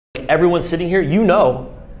everyone sitting here, you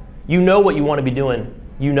know what you want to be doing.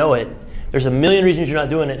 You know it. There's a million reasons you're not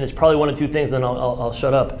doing it, and it's probably one of two things, then I'll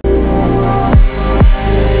shut up.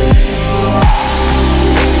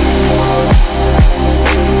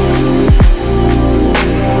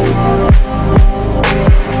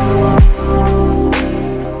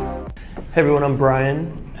 Hey everyone, I'm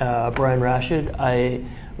Brian RASHID. I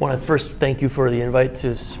want to first thank you for the invite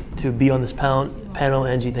to be on this panel.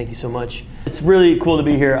 Angie, thank you so much. It's really cool to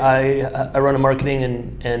be here. I run a marketing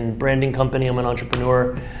and branding company. I'm an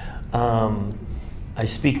entrepreneur. I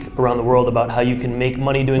speak around the world about how you can make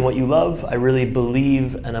money doing what you love. I really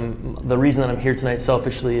believe, and the reason that I'm here tonight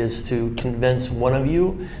selfishly is to convince one of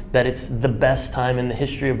you that it's the best time in the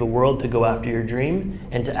history of the world to go after your dream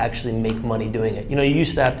and to actually make money doing it. You know, you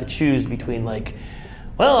used to have to choose between like,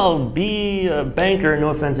 well, I'll be a banker, no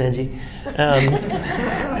offense, Angie,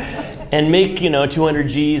 and make, 200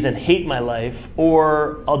 G's and hate my life,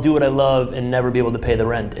 or I'll do what I love and never be able to pay the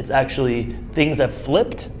rent. It's actually, things have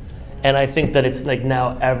flipped. And I think that it's like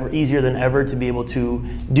now easier than ever to be able to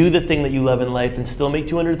do the thing that you love in life and still make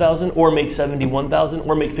 200,000 or make 71,000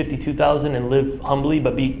 or make 52,000 and live humbly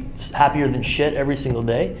but be happier than shit every single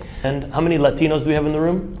day. And how many Latinos do we have in the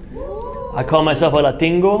room? I call myself a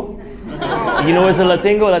Latingo. You know what's a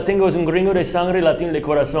Latingo? A Latingo es un gringo de sangre, latino de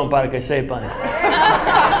corazón, para que sepan.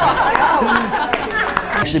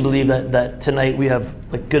 I actually believe that tonight we have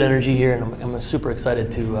like good energy here, and I'm super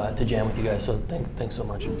excited to jam with you guys. So thanks so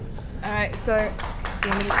much. All right,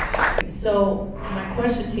 so my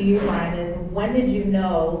question to you, Brian, is when did you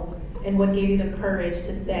know and what gave you the courage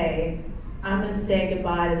to say, I'm going to say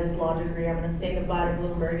goodbye to this law degree, I'm going to say goodbye to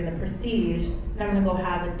Bloomberg and the prestige, and I'm going to go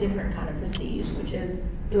have a different kind of prestige, which is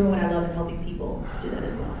doing what I love and helping people do that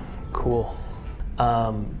as well? Cool.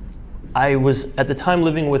 I was at the time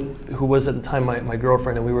living with who was at the time my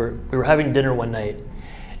girlfriend, and we were having dinner one night,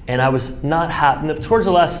 and I was not happy. Towards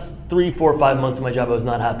the last 3, 4, 5 months of my job, I was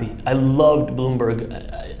not happy. I loved Bloomberg.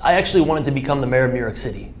 I actually wanted to become the mayor of New York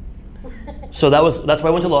City. So that's why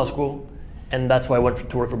I went to law school, and that's why I went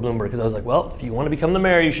to work for Bloomberg, because I was like, well, if you want to become the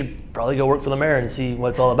mayor, you should probably go work for the mayor and see what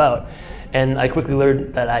it's all about. And I quickly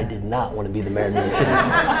learned that I did not want to be the mayor of New York City.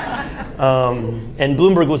 And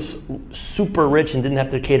Bloomberg was super rich and didn't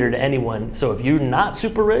have to cater to anyone. So if you're not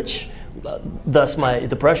super rich, thus my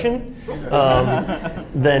depression,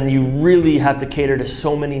 then you really have to cater to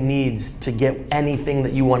so many needs to get anything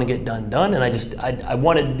that you want to get done. And I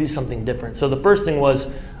wanted to do something different. So the first thing was,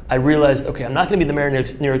 I realized, okay, I'm not going to be the mayor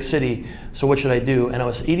of New York City, so what should I do? And I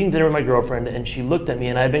was eating dinner with my girlfriend, and she looked at me,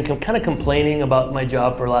 and I had been kind of complaining about my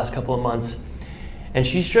job for the last couple of months. And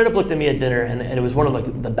she straight up looked at me at dinner, and it was one of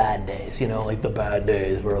like the bad days, like the bad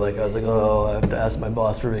days where like I was like, oh, I have to ask my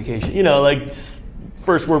boss for vacation, like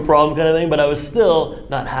first world problem kind of thing, but I was still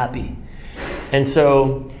not happy. And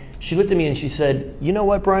so she looked at me and she said, you know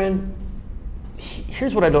what, Brian?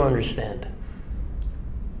 Here's what I don't understand.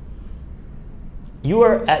 You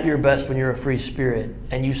are at your best when you're a free spirit,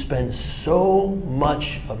 and you spend so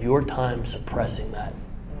much of your time suppressing that.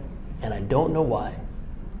 And I don't know why.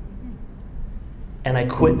 And I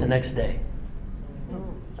quit the next day.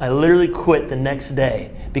 I literally quit the next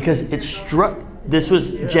day because it struck. This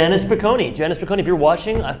was Janice Piccone. Janice Piccone, if you're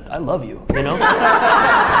watching, I love you,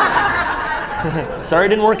 Sorry it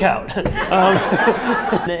didn't work out.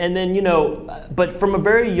 And then, but from a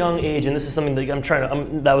very young age, and this is something that I'm trying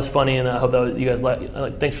to, that was funny, and I hope that you guys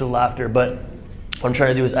thanks for the laughter, but what I'm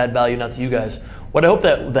trying to do is add value, not to you guys. What I hope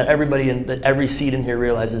that everybody and that every seed in here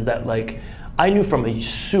realizes that like, I knew from a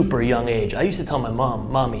super young age, I used to tell my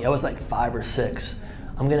mommy, I was like 5 or 6,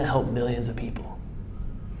 I'm gonna help millions of people.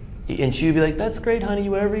 And she would be like, that's great, honey,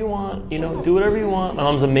 whatever you want, do whatever you want. My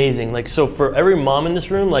mom's amazing. Like, so for every mom in this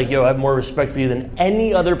room, like, yo, I have more respect for you than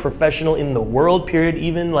any other professional in the world, period,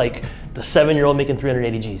 even like the 7-year-old making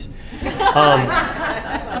 380 G's.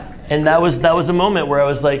 And that was a moment where I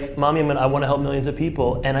was like, Mommy, I want to help millions of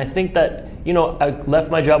people. And I think that, I left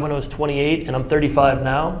my job when I was 28, and I'm 35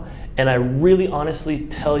 now. And I really honestly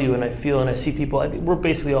tell you, and I feel, and I see people, I think we're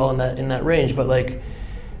basically all in that range, but like,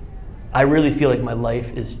 I really feel like my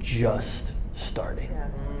life is just starting.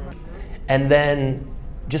 Yes. And then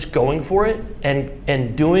just going for it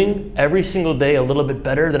and doing every single day a little bit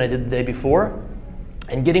better than I did the day before,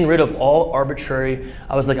 and getting rid of all arbitrary,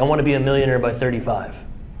 I was like, I want to be a millionaire by 35.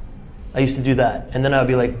 I used to do that. And then I would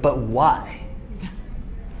be like, but why?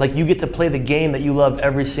 Like, you get to play the game that you love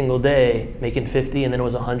every single day, making 50, and then it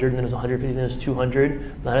was 100, and then it was 150, and then it was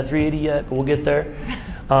 200. Not at 380 yet, but we'll get there.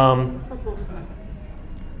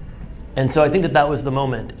 And so I think that was the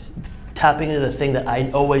moment, tapping into the thing that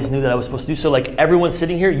I always knew that I was supposed to do. So like everyone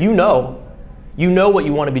sitting here, you know what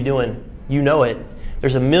you want to be doing. You know it.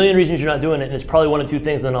 There's a million reasons you're not doing it, and it's probably one of two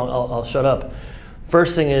things, then I'll shut up.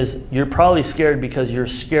 First thing is, you're probably scared because you're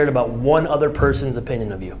scared about one other person's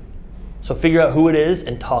opinion of you. So figure out who it is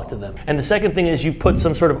and talk to them. And the second thing is, you've put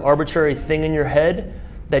some sort of arbitrary thing in your head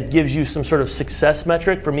that gives you some sort of success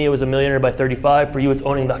metric. For me, it was a millionaire by 35. For you, it's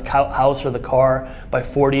owning the house or the car by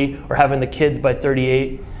 40, or having the kids by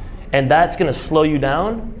 38. And that's gonna slow you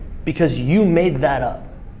down because you made that up.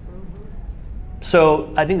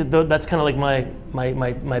 So I think that that's kind of like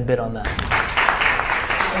my bit on that.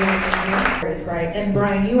 Right, and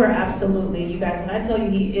Brian, you are absolutely, you guys, when I tell you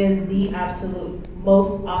he is the absolute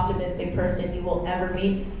most optimistic person you will ever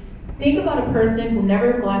meet, think about a person who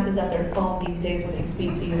never glances at their phone these days when they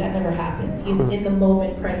speak to you. That never happens. He's in the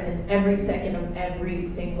moment present every second of every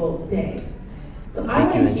single day. So I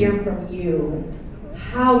want to hear from you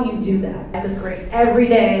how you do that. Life is great every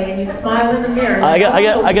day, and you smile in the mirror. I got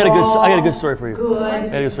a good story for you. Good. I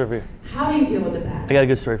got a good story for you. How do you deal with the bad? I got a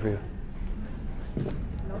good story for you.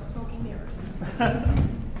 No smoking mirrors.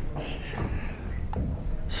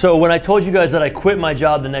 So when I told you guys that I quit my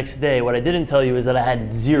job the next day, what I didn't tell you is that I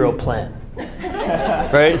had zero plan.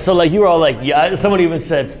 Right? So like you were all like, yeah, someone even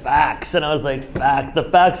said facts, and I was like, fact. The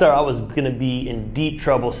facts are I was gonna be in deep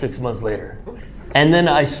trouble 6 months later. And then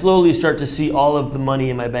I slowly start to see all of the money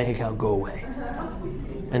in my bank account go away.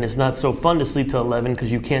 And it's not so fun to sleep till 11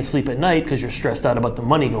 because you can't sleep at night because you're stressed out about the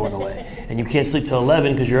money going away. And you can't sleep till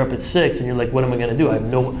 11 because you're up at 6 and you're like, what am I gonna do?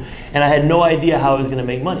 And I had no idea how I was gonna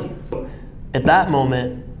make money. At that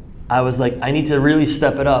moment, I was like, I need to really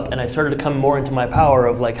step it up. And I started to come more into my power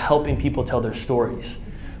of like helping people tell their stories.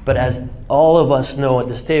 But as all of us know at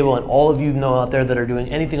this table, and all of you know out there that are doing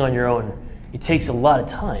anything on your own, it takes a lot of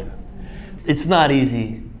time. It's not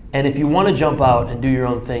easy. And if you want to jump out and do your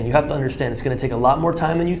own thing, you have to understand it's going to take a lot more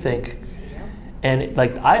time than you think. And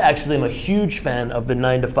like, I actually am a huge fan of the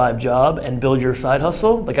 9-to-5 job and build your side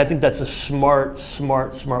hustle. Like, I think that's a smart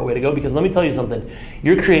way to go, because let me tell you something.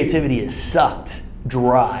 Your creativity is sucked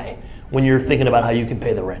dry when you're thinking about how you can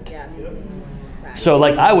pay the rent. Yes. So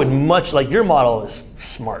like, I would much, like, your model is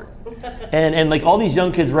smart. And like all these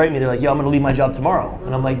young kids write me, they're like, yo, I'm gonna leave my job tomorrow.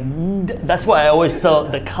 And I'm like, that's why I always tell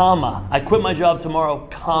the comma. I quit my job tomorrow,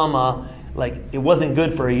 comma. Like, it wasn't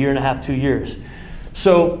good for a year and a half, 2 years.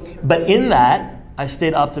 So, but in that, I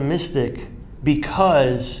stayed optimistic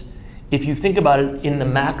because if you think about it in the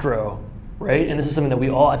macro, right? And this is something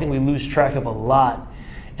that I think we lose track of a lot.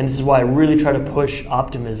 And this is why I really try to push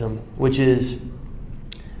optimism, which is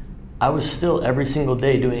I was still every single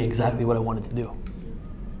day doing exactly what I wanted to do.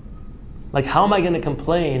 Like, how am I going to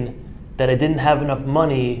complain that I didn't have enough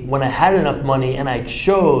money when I had enough money and I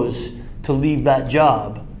chose to leave that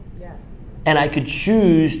job? Yes. And I could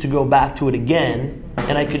choose to go back to it again.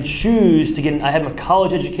 And I could choose to I have a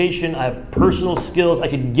college education, I have personal skills, I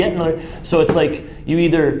could get another. So it's like you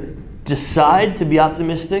either decide to be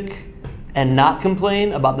optimistic and not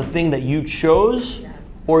complain about the thing that you chose,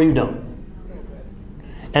 or you don't.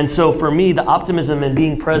 And so for me, the optimism and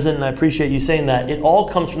being present, and I appreciate you saying that, it all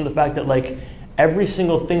comes from the fact that like every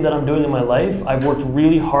single thing that I'm doing in my life, I've worked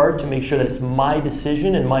really hard to make sure that it's my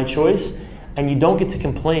decision and my choice, and you don't get to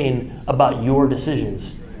complain about your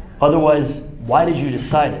decisions. Otherwise, why did you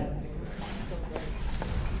decide it?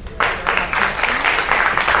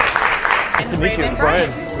 Nice to meet you, Brian.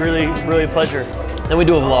 Really a pleasure. Then we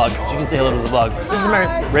do a vlog. You can say hello to the vlog. This is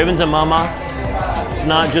my Ravens and Mama. It's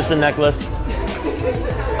not just a necklace.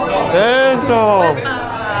 Eso.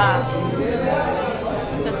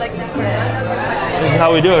 Just like that. This is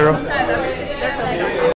how we do it, bro.